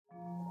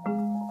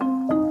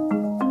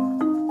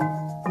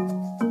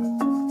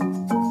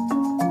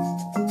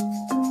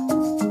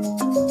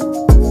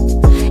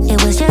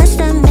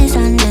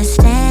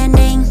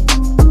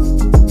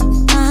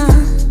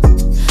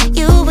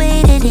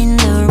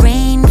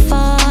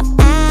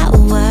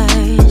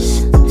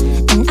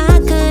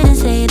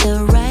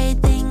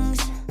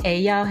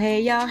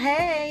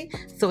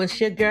So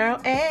it's your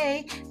girl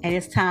A, and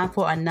it's time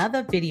for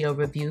another video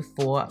review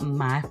for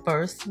my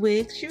first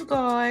wigs, you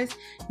guys.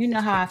 You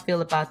know how I feel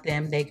about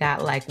them. They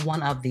got like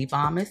one of the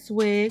bombest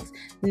wigs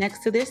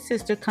next to their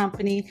sister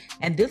company,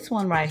 and this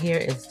one right here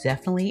is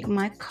definitely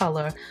my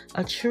color,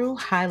 a true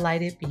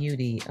highlighted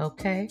beauty,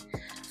 okay?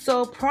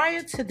 So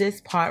prior to this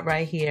part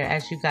right here,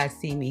 as you guys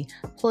see me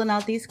pulling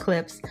out these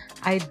clips,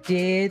 I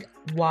did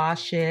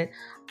wash it,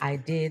 I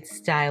did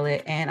style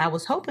it, and I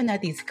was hoping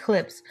that these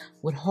clips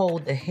would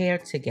hold the hair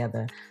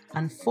together.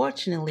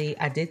 Unfortunately,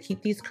 I did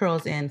keep these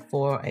curls in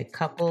for a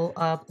couple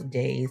of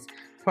days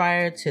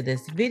prior to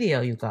this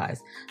video, you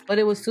guys. But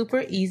it was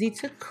super easy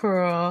to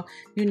curl.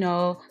 You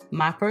know,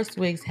 my first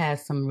wigs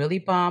has some really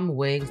bomb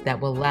wigs that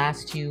will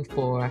last you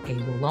for a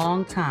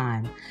long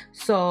time.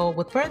 So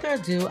with further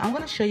ado, I'm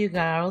going to show you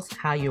girls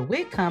how your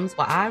wig comes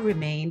while I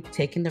remain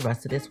taking the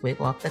rest of this wig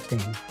off the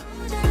thing.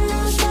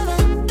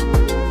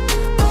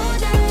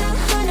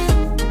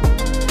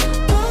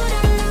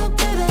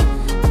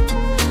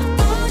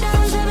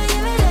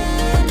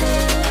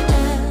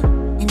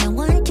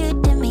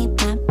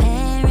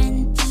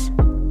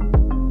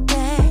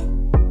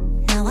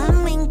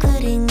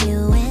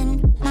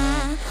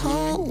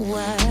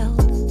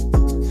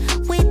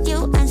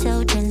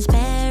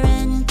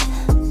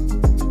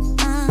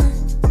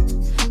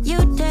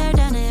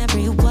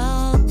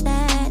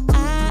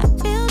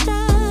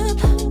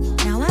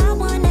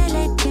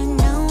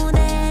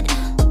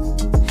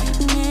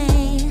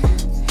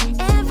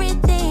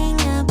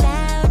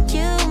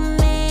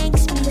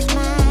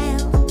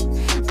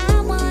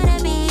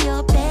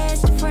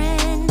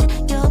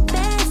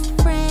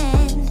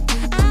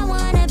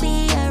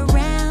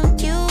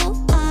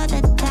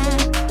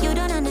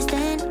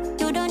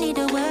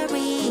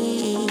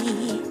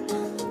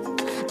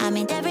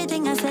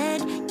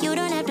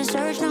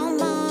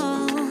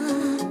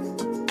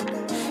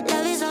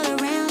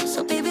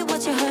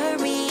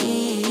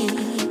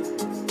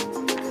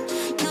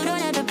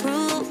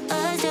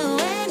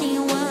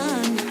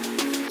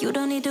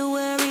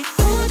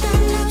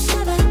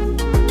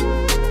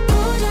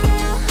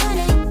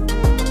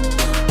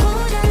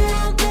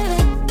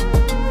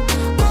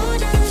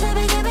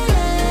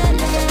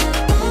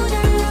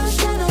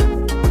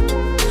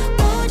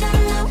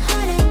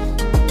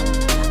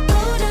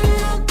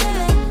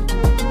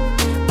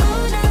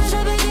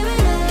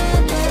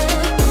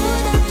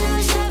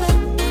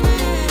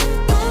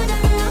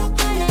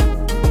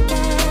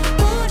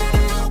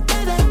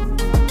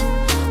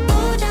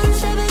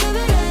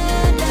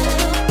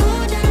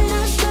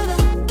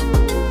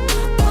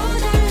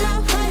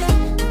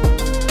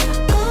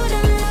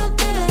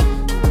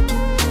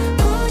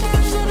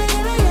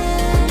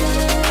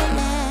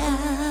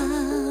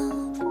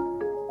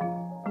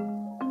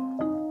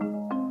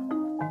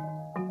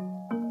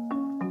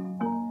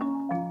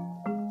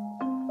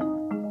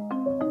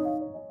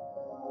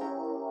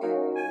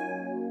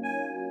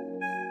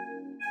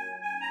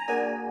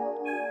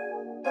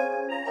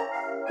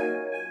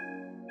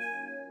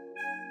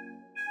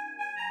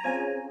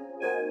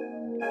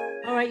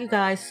 Alright you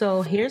guys,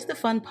 so here's the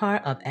fun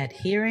part of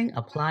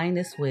applying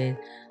this wig.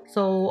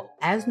 So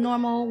as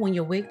normal, when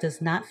your wig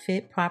does not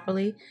fit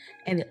properly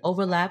and it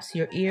overlaps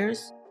your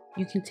ears,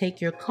 you can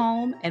take your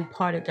comb and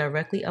part it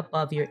directly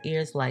above your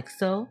ears like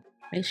so.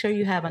 Make sure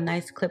you have a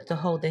nice clip to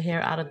hold the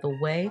hair out of the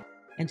way,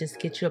 and just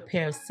get you a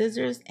pair of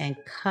scissors and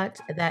cut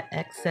that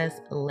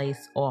excess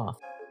lace off.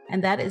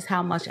 And that is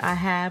how much I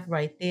have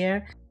right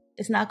there.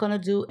 It's not going to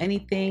do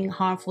anything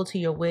harmful to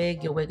your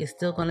wig. Your wig is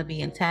still going to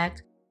be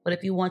intact. But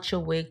if you want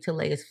your wig to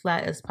lay as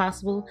flat as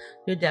possible,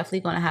 you're definitely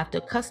going to have to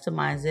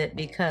customize it,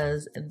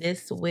 because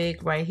this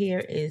wig right here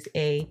is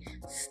a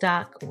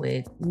stock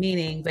wig,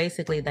 meaning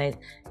basically that,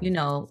 you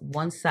know,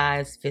 one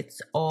size fits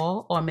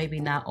all, or maybe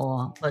not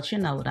all, but you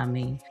know what I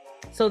mean.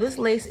 So this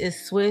lace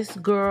is Swiss,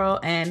 girl,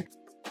 and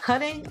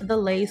cutting the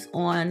lace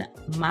on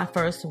my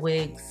first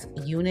wig's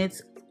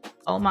units,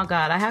 oh my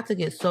God, I have to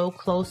get so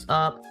close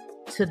up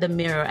to the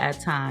mirror at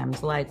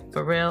times. Like,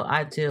 for real,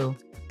 I do.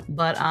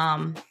 But,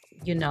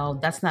 you know,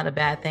 that's not a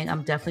bad thing.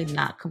 I'm definitely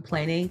not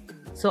complaining.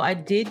 So I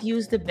did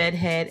use the bed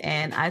head,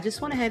 and I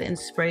just went ahead and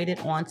sprayed it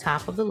on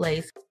top of the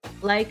lace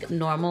like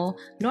normal.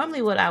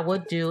 Normally what I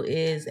would do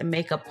is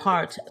make a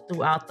part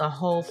throughout the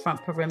whole front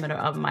perimeter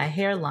of my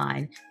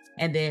hairline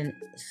and then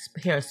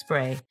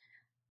hairspray.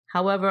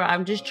 However,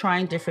 I'm just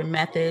trying different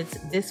methods.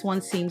 This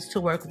one seems to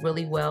work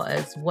really well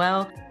as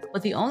well.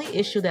 But the only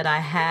issue that I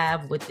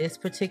have with this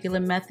particular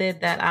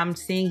method that I'm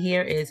seeing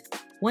here is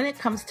when it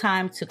comes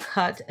time to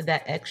cut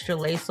that extra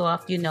lace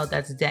off, you know,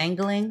 that's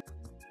dangling,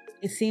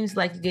 it seems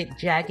like you get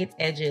jagged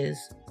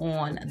edges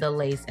on the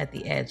lace at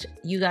the edge.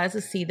 You guys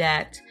will see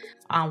that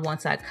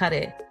once I cut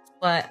it.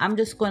 But I'm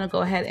just going to go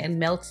ahead and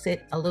melt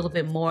it a little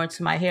bit more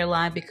into my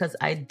hairline, because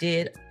I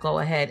did go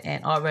ahead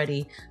and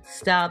already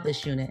style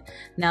this unit.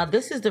 Now,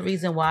 this is the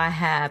reason why I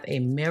have a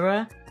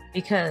mirror,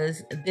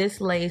 because this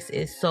lace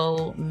is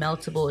so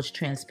meltable, it's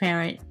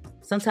transparent.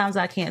 Sometimes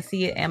I can't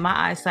see it, and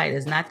my eyesight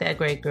is not that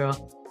great,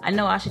 girl. I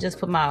know I should just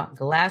put my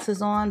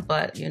glasses on,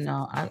 but you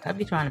know, I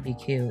be trying to be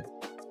cute.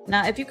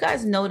 Now, if you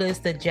guys notice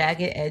the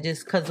jagged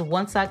edges, because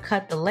once I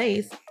cut the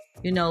lace,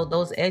 you know,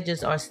 those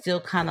edges are still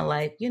kind of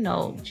like, you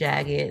know,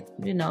 jagged,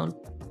 you know,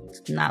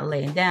 it's not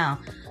laying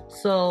down.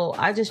 So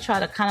I just try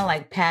to kind of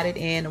like pat it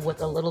in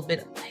with a little bit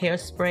of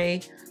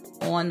hairspray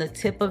on the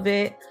tip of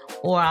it,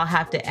 or I'll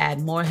have to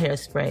add more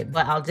hairspray,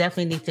 but I'll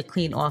definitely need to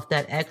clean off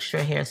that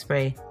extra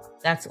hairspray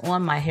that's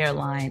on my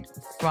hairline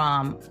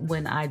from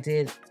when I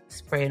did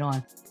spray it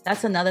on.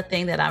 That's another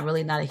thing that I'm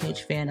really not a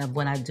huge fan of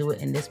when I do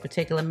it in this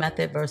particular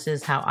method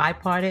versus how I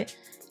part it.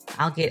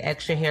 I'll get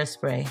extra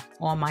hairspray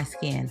on my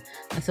skin.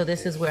 And so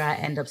this is where I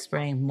end up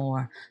spraying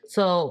more.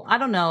 So I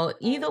don't know,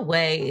 either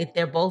way,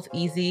 they're both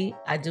easy.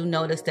 I do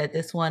notice that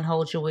this one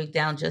holds your wig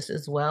down just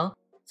as well.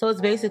 So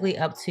it's basically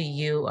up to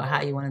you or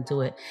how you want to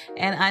do it.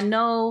 And I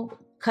know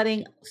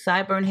cutting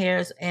sideburn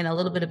hairs and a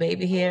little bit of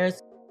baby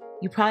hairs,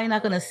 you're probably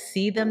not going to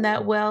see them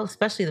that well,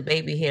 especially the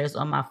baby hairs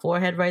on my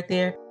forehead right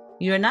there.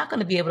 You're not going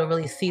to be able to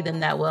really see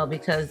them that well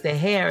because the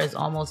hair is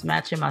almost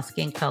matching my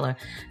skin color.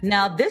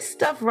 Now this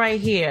stuff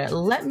right here,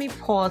 let me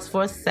pause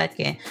for a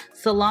second.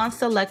 Salon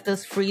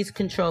Selecta's Freeze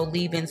Control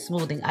Leave-In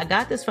Smoothing. I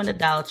got this from the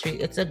Dollar Tree.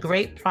 It's a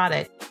great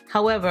product.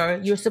 However,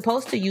 you're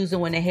supposed to use it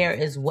when the hair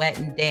is wet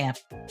and damp.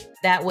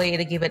 That way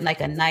it'll give it like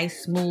a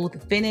nice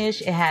smooth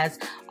finish. It has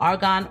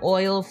argan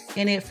oil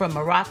in it from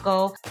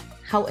Morocco.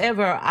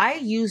 However, I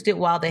used it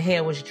while the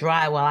hair was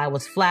dry while I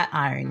was flat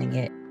ironing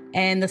it.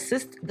 And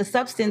the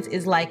substance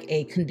is like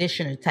a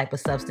conditioner type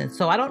of substance.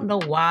 So I don't know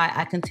why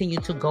I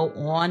continue to go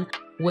on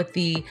with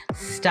the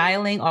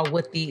styling or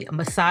with the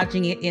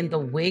massaging it in the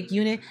wig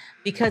unit,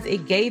 because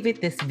it gave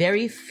it this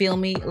very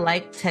filmy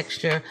like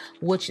texture,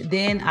 which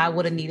then I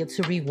would have needed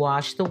to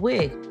rewash the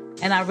wig.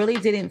 And I really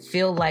didn't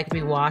feel like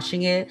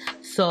rewashing it.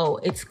 So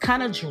it's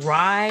kind of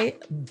dry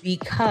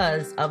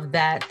because of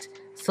that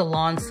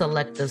Salon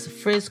Selecta's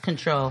Frizz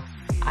Control.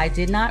 I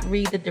did not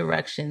read the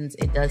directions.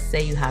 It does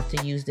say you have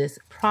to use this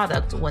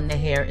product when the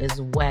hair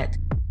is wet.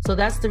 So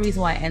that's the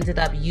reason why I ended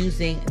up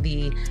using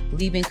the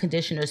leave-in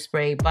conditioner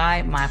spray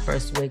by My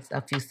First Wigs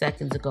a few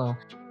seconds ago.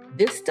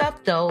 This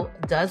stuff though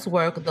does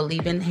work. The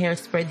leave-in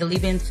hairspray, the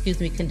leave-in,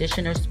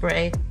 conditioner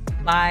spray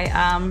by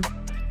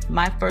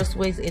My First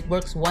Wigs, it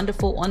works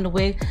wonderful on the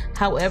wig.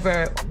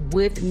 However,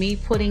 with me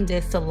putting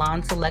this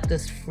Salon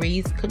Selecta's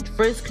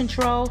Frizz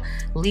Control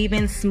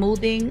leave-in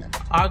smoothing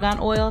argan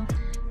oil,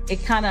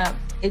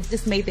 it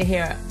just made the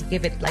hair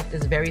give it like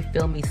this very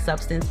filmy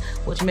substance,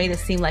 which made it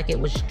seem like it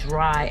was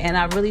dry. And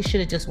I really should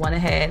have just went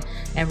ahead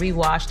and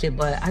rewashed it,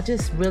 but I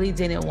just really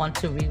didn't want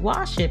to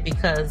rewash it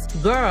because,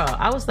 girl,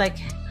 I was like,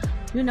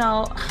 you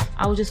know,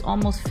 I was just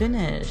almost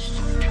finished.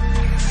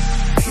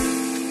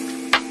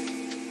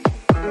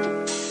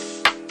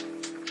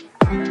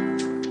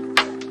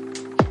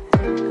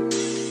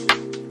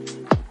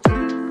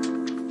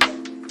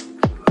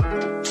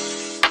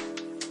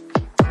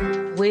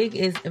 Wig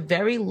is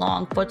very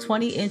long for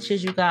 20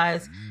 inches, you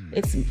guys.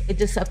 It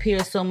just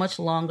appears so much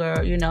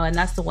longer, you know, and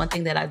that's the one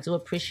thing that I do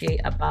appreciate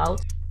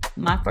about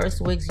My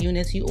First Wigs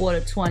units. You order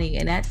 20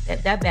 and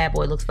that bad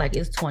boy looks like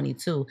it's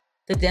 22.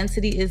 The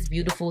density is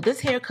beautiful.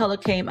 This hair color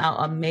came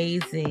out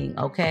amazing,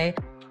 okay?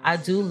 I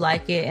do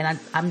like it, and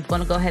I'm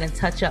gonna go ahead and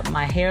touch up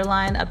my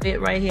hairline a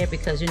bit right here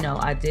because, you know,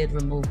 I did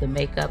remove the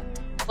makeup.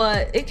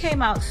 But it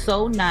came out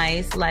so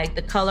nice, like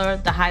the color,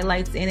 the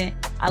highlights in it.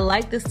 I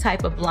like this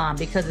type of blonde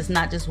because it's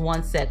not just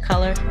one set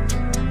color.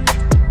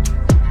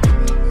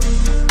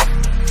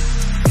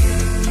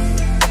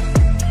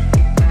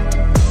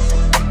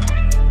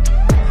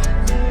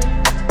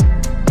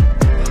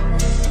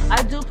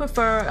 I do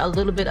prefer a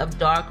little bit of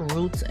dark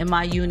roots in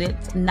my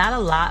units. Not a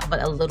lot,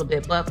 but a little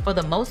bit. But for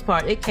the most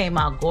part, it came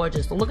out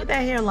gorgeous. Look at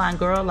that hairline,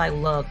 girl. Like,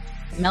 look.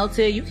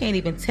 Melted, you can't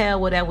even tell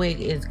where that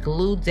wig is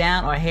glued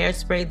down or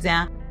hairsprayed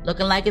down.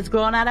 Looking like it's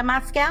growing out of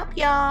my scalp,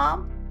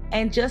 y'all.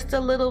 And just a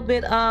little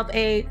bit of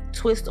a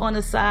twist on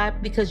the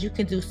side because you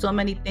can do so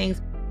many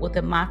things with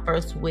the My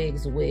First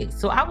Wigs wig.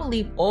 So I will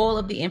leave all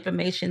of the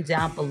information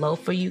down below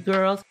for you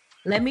girls.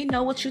 Let me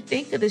know what you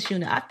think of this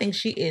unit. I think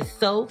she is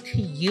so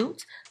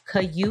cute.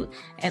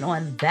 And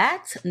on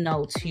that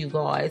note, you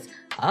guys,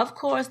 of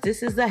course,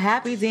 this is a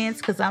happy dance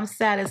because I'm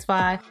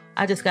satisfied.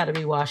 I just got to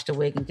rewash the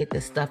wig and get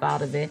this stuff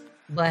out of it.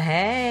 But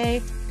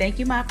hey, thank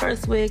you, My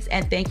First Wigs,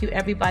 and thank you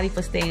everybody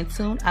for staying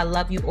tuned. I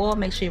love you all.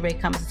 Make sure you rate,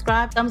 comment,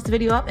 subscribe, thumbs the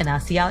video up, and I'll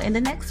see y'all in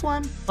the next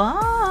one.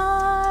 Bye.